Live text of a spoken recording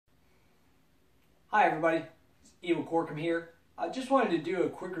Hi everybody, it's Evil Corkum here. I just wanted to do a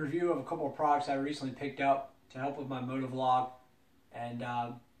quick review of a couple of products I recently picked up to help with my motovlog, and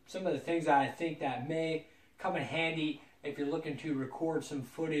some of the things that I think that may come in handy if you're looking to record some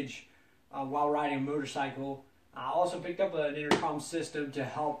footage while riding a motorcycle. I also picked up an intercom system to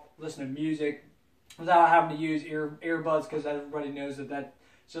help listen to music without having to use earbuds, because everybody knows that that's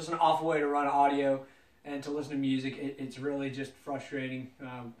just an awful way to run audio. And to listen to music, it's really just frustrating.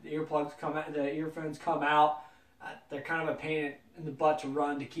 The earplugs come out, the earphones come out. They're kind of a pain in the butt to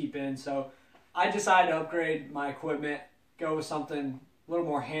run, to keep in. So I decided to upgrade my equipment, go with something a little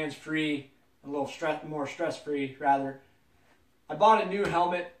more hands-free, a little more stress-free rather. I bought a new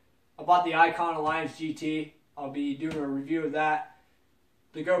helmet. I bought the Icon Alliance GT. I'll be doing a review of that.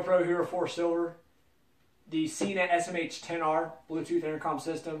 The Gopro Hero 4 Silver, the Sena SMH-10R Bluetooth intercom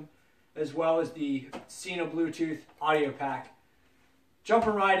system, as well as the Sena Bluetooth audio pack.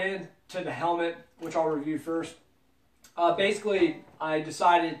 Jumping right in to the helmet, which I'll review first. Basically, I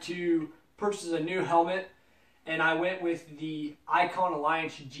decided to purchase a new helmet, and I went with the Icon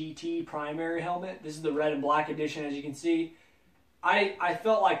Alliance GT primary helmet. This is the red and black edition, as you can see. I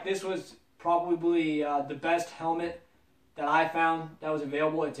felt like this was probably the best helmet that I found that was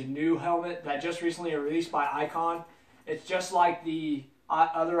available. It's a new helmet that just recently released by Icon. It's just like the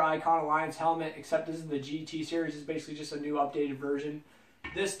other Icon Alliance helmet, except this is the GT series. It's basically just a new updated version.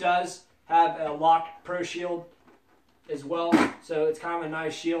 This does have a locked Pro Shield as well, so it's kind of a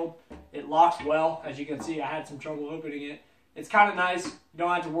nice shield. It locks well, as you can see. I had some trouble opening it. It's kind of nice. You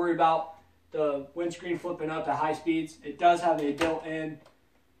don't have to worry about the windscreen flipping up at high speeds. It does have a built-in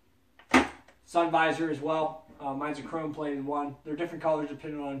sun visor as well. Mine's a chrome plated one. They're different colors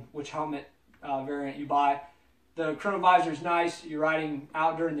depending on which helmet variant you buy. The chrome visor is nice. You're riding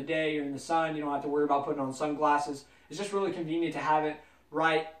out during the day, you're in the sun, you don't have to worry about putting on sunglasses. It's just really convenient to have it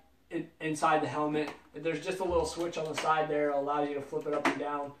right inside the helmet. There's just a little switch on the side there that allows you to flip it up and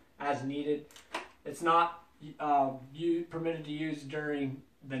down as needed. It's not permitted to use during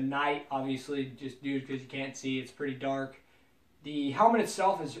the night, obviously, just due because you can't see. It's pretty dark. The helmet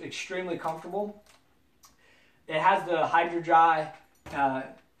itself is extremely comfortable. It has the Hydro-Dry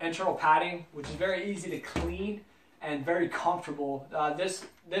internal padding, which is very easy to clean and very comfortable.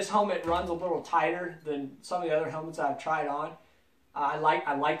 This helmet runs a little tighter than some of the other helmets I've tried on. I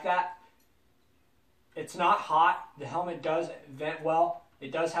like that. It's not hot. The helmet does vent well.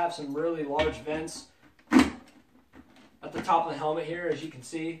 It does have some really large vents at the top of the helmet here, as you can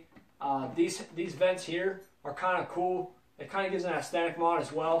see. These vents here are kind of cool. It kind of gives an aesthetic mod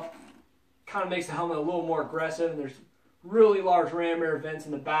as well. Kind of makes the helmet a little more aggressive. And there's really large ram air vents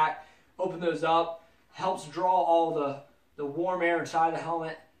in the back. Open those up, helps draw all the warm air inside the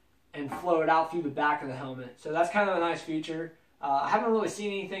helmet and flow it out through the back of the helmet. So that's kind of a nice feature. I haven't really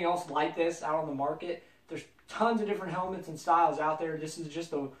seen anything else like this out on the market. There's tons of different helmets and styles out there. This is just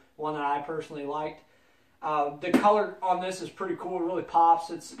the one that I personally liked. The color on this is pretty cool. It really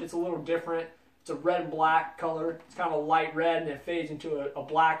pops. It's a little different. It's a red and black color. It's kind of a light red, and it fades into a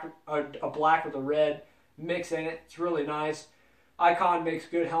black with a red mix in it. It's really nice. Icon makes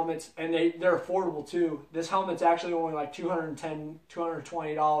good helmets, and they're affordable too. This helmet's actually only like $210,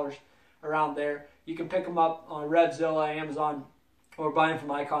 $220 around there. You can pick them up on Revzilla, Amazon, or buy them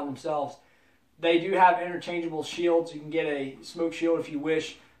from Icon themselves. They do have interchangeable shields. You can get a smoke shield if you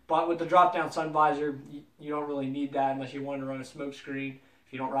wish, but with the drop-down sun visor, you don't really need that unless you want to run a smoke screen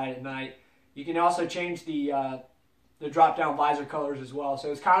if you don't ride at night. You can also change the drop-down visor colors as well,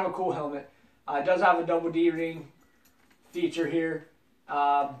 so it's kind of a cool helmet. It does have a double D-ring feature here.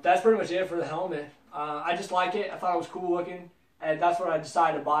 That's pretty much it for the helmet. I just like it. I thought it was cool looking, and that's what I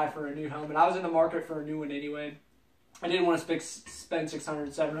decided to buy for a new helmet. I was in the market for a new one anyway. I didn't want to spend $600,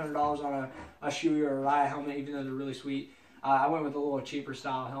 $700 on a Shoei or a Raya helmet, even though they're really sweet. I went with a little cheaper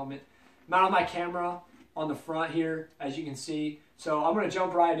style helmet. Mounted my camera on the front here, as you can see. So I'm going to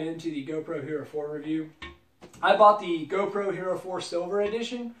jump right into the GoPro Hero 4 review. I bought the GoPro Hero 4 Silver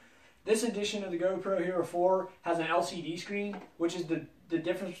Edition. This edition of the GoPro Hero 4 has an LCD screen, which is the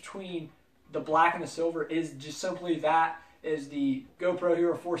difference between the black and the silver is just simply that, is the GoPro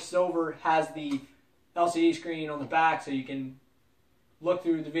Hero 4 Silver has the LCD screen on the back, so you can look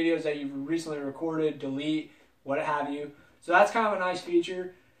through the videos that you've recently recorded, delete, what have you. So that's kind of a nice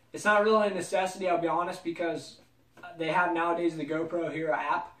feature. It's not really a necessity, I'll be honest, because they have nowadays the GoPro Hero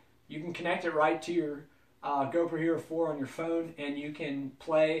app. You can connect it right to your GoPro Hero 4 on your phone, and you can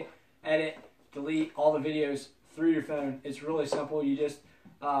play, edit, delete all the videos through your phone. It's really simple. You just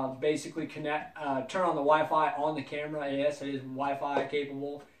basically turn on the Wi-Fi on the camera. Yes, it is Wi-Fi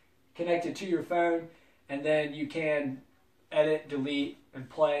capable. Connect it to your phone, and then you can edit, delete, and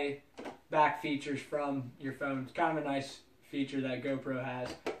play back features from your phone. It's kind of a nice feature that GoPro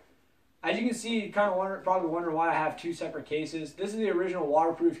has. As you can see, you kind of probably wonder why I have two separate cases. This is the original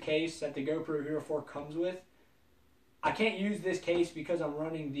waterproof case that the GoPro Hero 4 comes with. I can't use this case because I'm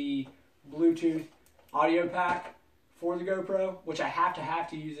running the Bluetooth audio pack for the GoPro, which I have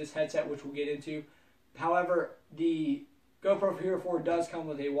to use this headset, which we'll get into. However, the GoPro Hero 4 does come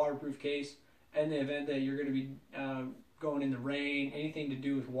with a waterproof case. In the event that you're going to be going in the rain, anything to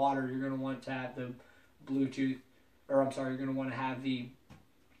do with water, you're going to want to have the Bluetooth, or I'm sorry, you're going to want to have the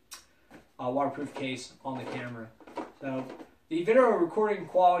waterproof case on the camera. So the video recording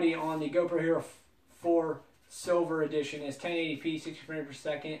quality on the GoPro Hero 4 Silver Edition is 1080p, 60 frames per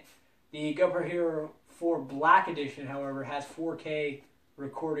second. The GoPro Hero 4 Black Edition, however, has 4K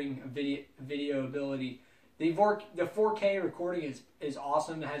recording video ability. The 4K recording is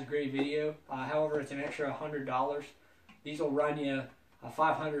awesome. It has great video. However, it's an extra $100. These will run you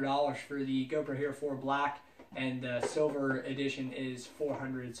 $500 for the GoPro Hero 4 Black, and the Silver Edition is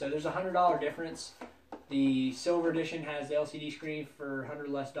 $400. So there's a $100 difference. The Silver Edition has the LCD screen for $100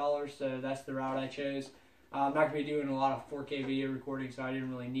 less, so that's the route I chose. I'm not going to be doing a lot of 4K video recording, so I didn't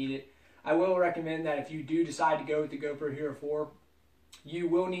really need it. I will recommend that if you do decide to go with the GoPro Hero 4, you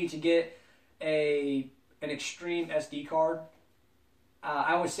will need to get an extreme SD card.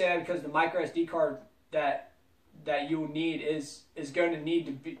 I would say that because the micro SD card that you'll need is going to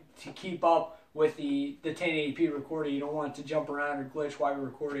need to keep up with the 1080p recording. You don't want it to jump around or glitch while you're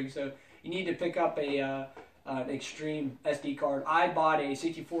recording, so you need to pick up an extreme SD card. I bought a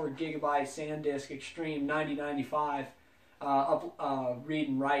 64 gigabyte SanDisk Extreme 9095 read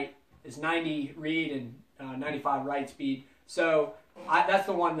and write. It's 90 read and 95 write speed. So that's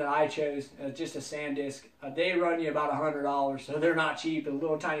the one that I chose, just a SanDisk. They run you about $100, so they're not cheap. A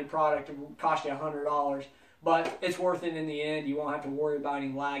little tiny product will cost you $100, but it's worth it in the end. You won't have to worry about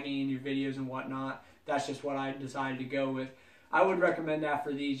any lagging in your videos and whatnot. That's just what I decided to go with. I would recommend that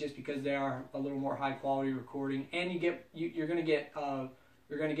for these just because they are a little more high quality recording, and you're going to get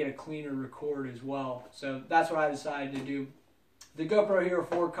a cleaner record as well. So that's what I decided to do. The GoPro Hero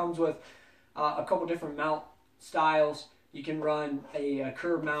 4 comes with a couple different mount styles. You can run a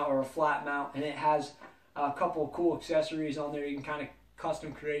curved mount or a flat mount, and it has a couple of cool accessories on there. You can kind of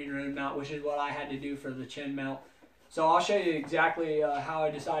custom create your own mount, which is what I had to do for the chin mount. So I'll show you exactly how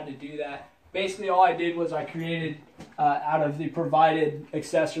I decided to do that. Basically, all I did was I created, out of the provided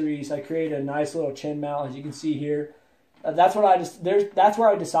accessories, I created a nice little chin mount, as you can see here. That's where I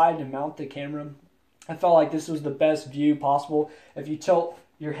decided to mount the camera. I felt like this was the best view possible. If you tilt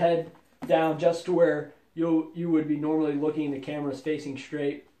your head down just to where you would be normally looking, the camera's facing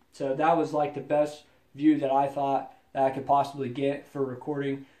straight. So that was like the best view that I thought that I could possibly get for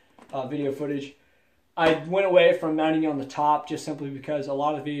recording video footage. I went away from mounting it on the top just simply because a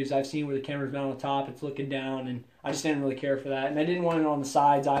lot of the videos I've seen where the camera's mounted on the top, it's looking down, and I just didn't really care for that. And I didn't want it on the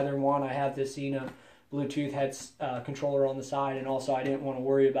sides either. One, I have this Sena Bluetooth controller on the side, and also I didn't want to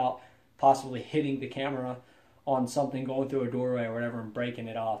worry about possibly hitting the camera on something going through a doorway or whatever and breaking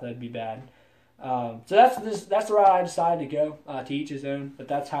it off. That'd be bad. So that's the route I decided to go, to each his own, but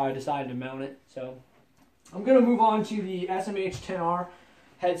that's how I decided to mount it. So I'm going to move on to the SMH-10R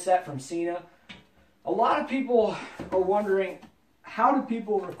headset from Sena. A lot of people are wondering, how do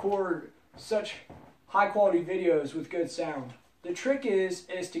people record such high quality videos with good sound? The trick is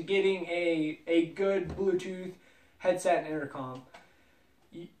to getting a good Bluetooth headset and intercom.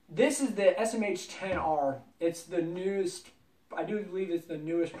 This is the SMH-10R. It's the newest, I do believe it's the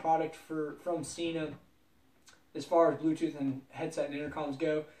newest product from Sena as far as Bluetooth and headset and intercoms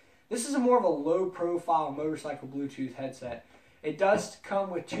go. This is more of a low profile motorcycle Bluetooth headset. It does come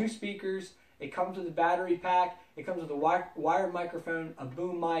with 2 speakers. It comes with a battery pack. It comes with a wired microphone, a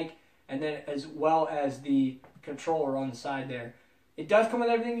boom mic, and then as well as the controller on the side there. It does come with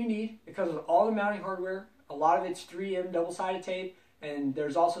everything you need. It comes with all the mounting hardware. A lot of it's 3M double-sided tape, and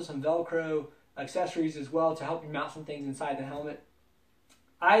there's also some Velcro accessories as well to help you mount some things inside the helmet.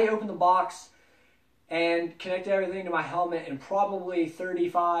 I opened the box and connected everything to my helmet in probably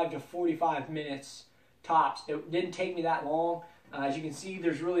 35 to 45 minutes tops. It didn't take me that long. As you can see,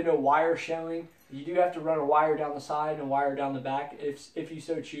 there's really no wire showing. You do have to run a wire down the side and a wire down the back if you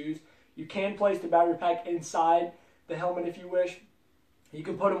so choose. You can place the battery pack inside the helmet if you wish. You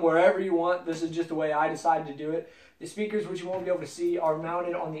can put them wherever you want. This is just the way I decided to do it. The speakers, which you won't be able to see, are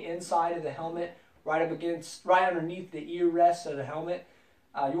mounted on the inside of the helmet, right underneath the ear rests of the helmet.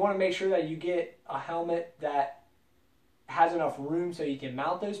 You want to make sure that you get a helmet that has enough room so you can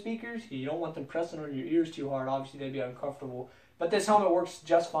mount those speakers. You don't want them pressing on your ears too hard. Obviously, they'd be uncomfortable. But this helmet works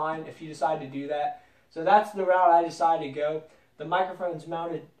just fine if you decide to do that. So that's the route I decided to go. The microphone's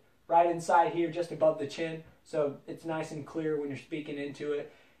mounted right inside here, just above the chin. So it's nice and clear when you're speaking into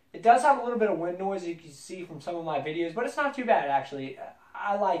it. It does have a little bit of wind noise, you can see from some of my videos, but it's not too bad actually.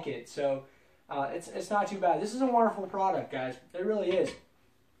 I like it, so it's not too bad. This is a wonderful product, guys. It really is.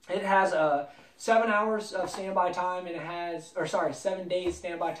 It has 7 hours of standby time, and it has, 7 days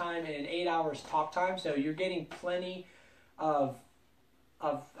standby time and 8 hours talk time. So you're getting plenty of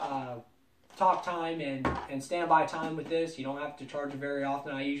talk time and standby time with this. You don't have to charge it very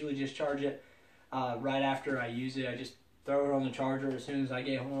often. I usually just charge it right after I use it. I just throw it on the charger as soon as I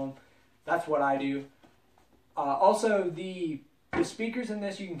get home. That's what I do. Also, the speakers in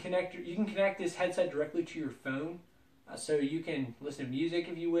this, you can connect this headset directly to your phone, so you can listen to music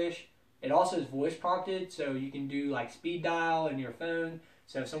if you wish. It also is voice prompted, so you can do like speed dial in your phone.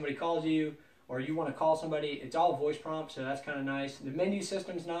 So if somebody calls you or you want to call somebody, it's all voice prompt, so that's kind of nice. The menu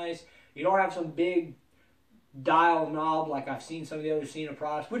system's nice. You don't have some big dial knob like I've seen some of the other Sena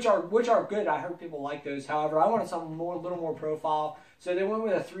products, which are good. I heard people like those. However, I wanted something a little more profile, so they went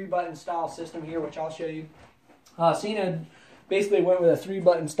with a 3-button style system here, which I'll show you. Sena basically went with a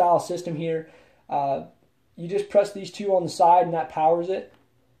 3-button style system here. You just press these two on the side, and that powers it.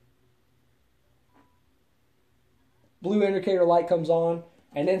 Blue indicator light comes on,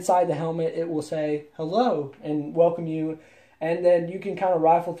 and inside the helmet it will say hello and welcome you. And then you can kind of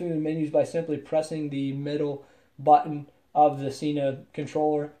rifle through the menus by simply pressing the middle button of the Sena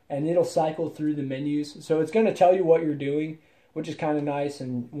controller, and it'll cycle through the menus. So it's going to tell you what you're doing, which is kind of nice.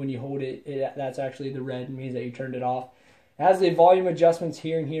 And when you hold it, that's actually the red, means that you turned it off. It has the volume adjustments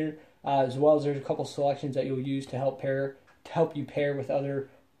here and here, as well as there's a couple selections that you'll use to help you pair with other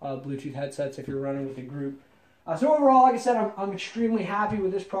Bluetooth headsets if you're running with a group. So overall, like I said, I'm extremely happy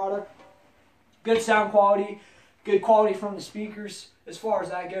with this product. Good sound quality. Good quality from the speakers as far as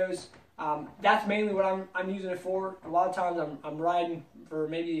that goes. That's mainly what I'm using it for. A lot of times I'm riding for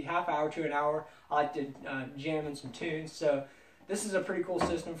maybe half hour to an hour. I like to jam in some tunes. So this is a pretty cool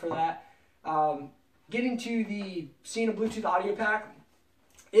system for that. Getting to the Sena Bluetooth audio pack,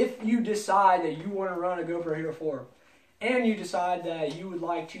 if you decide that you want to run a GoPro Hero 4 and you decide that you would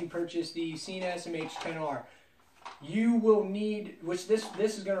like to purchase the Sena SMH-10R, you will need, which this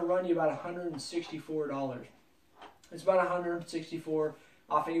is going to run you about $164. It's about $164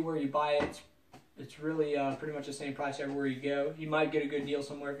 off anywhere you buy it. It's really pretty much the same price everywhere you go. You might get a good deal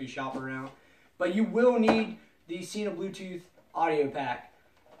somewhere if you shop around. But you will need the Sena Bluetooth audio pack.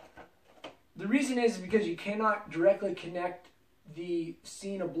 The reason is because you cannot directly connect the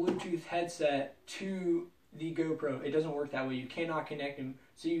Sena Bluetooth headset to the GoPro. It doesn't work that way. You cannot connect them.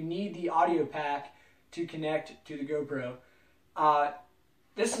 So you need the audio pack to connect to the GoPro.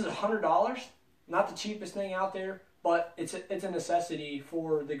 This is $100. Not the cheapest thing out there, but it's a necessity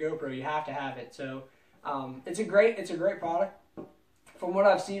for the GoPro. You have to have it. So it's a great product. From what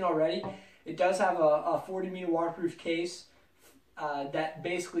I've seen already, it does have a 40-meter waterproof case that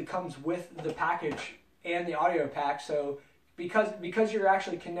basically comes with the package and the audio pack. So because you're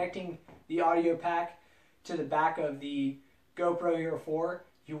actually connecting the audio pack to the back of the GoPro Hero 4,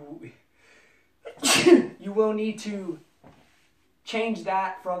 you will need to change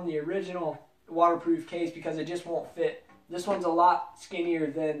that from the original waterproof case because it just won't fit. This one's a lot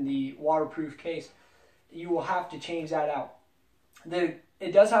skinnier than the waterproof case. You will have to change that out.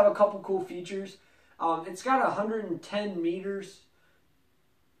 It does have a couple cool features. It's got 110 meters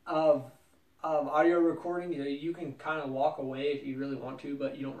of audio recording. You can kind of walk away if you really want to,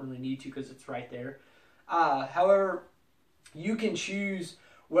 but you don't really need to because it's right there. However, you can choose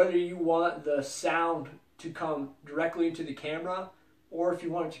whether you want the sound to come directly into the camera or if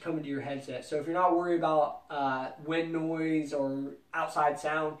you want it to come into your headset. So if you're not worried about wind noise or outside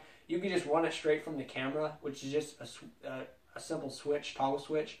sound, you can just run it straight from the camera, which is just a simple switch, toggle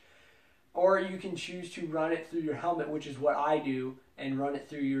switch. Or you can choose to run it through your helmet, which is what I do, and run it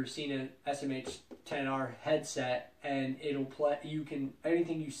through your Sena SMH-10R headset, and it'll play.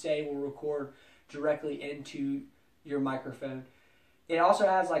 Anything you say will record directly into your microphone. It also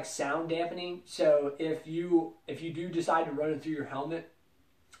has like sound dampening, so if you do decide to run it through your helmet,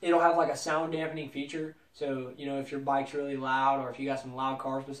 it'll have like a sound dampening feature. So if your bike's really loud or if you got some loud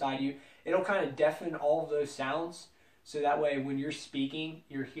cars beside you, it'll kind of deafen all of those sounds. So that way, when you're speaking,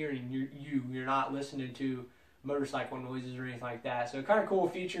 you're hearing you're not listening to motorcycle noises or anything like that. So kind of cool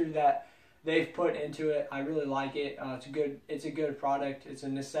feature that they've put into it. I really like it. It's a good product. It's a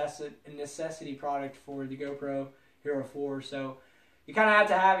necessity product for the GoPro Hero 4. So you kind of have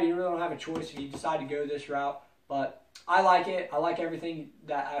to have it. You really don't have a choice if you decide to go this route. But I like it. I like everything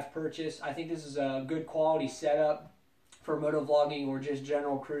that I've purchased. I think this is a good quality setup for motovlogging or just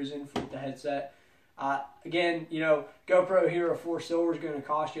general cruising with the headset. Again, you know, GoPro Hero 4 Silver is going to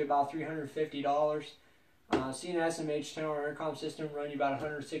cost you about $350. Sena SMH 10-hour intercom system run you about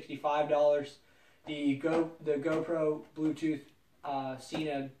 $165. The GoPro Bluetooth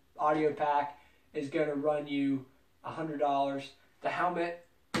Sena audio pack is going to run you $100. The helmet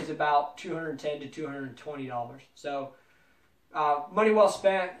is about $210 to $220. So money well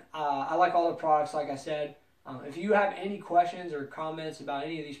spent. I like all the products, like I said. If you have any questions or comments about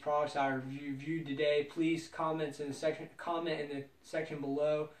any of these products I reviewed today, please comment in the section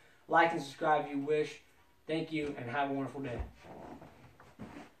below. Like and subscribe if you wish. Thank you, and have a wonderful day.